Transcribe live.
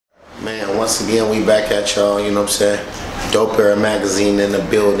man, once again we back at y'all, you know what I'm saying? Dope Era Magazine in the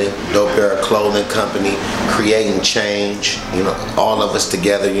building, Dope Era Clothing Company, creating change, you know, all of us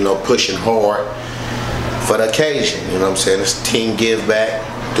together, you know, pushing hard for the occasion, you know what I'm saying? It's Team Give Back,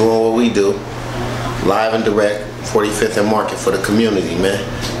 doing what we do, live and direct, 45th and Market for the community, man.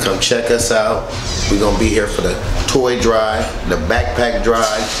 Come check us out. We're gonna be here for the toy drive, the backpack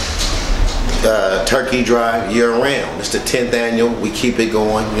drive, turkey drive year round. It's the 10th annual. We keep it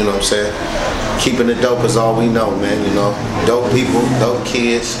going, you know what I'm saying? Keeping it dope is all we know, man, you know. Dope people, dope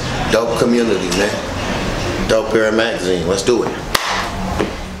kids, dope community, man. Dope Era Magazine. Let's do it.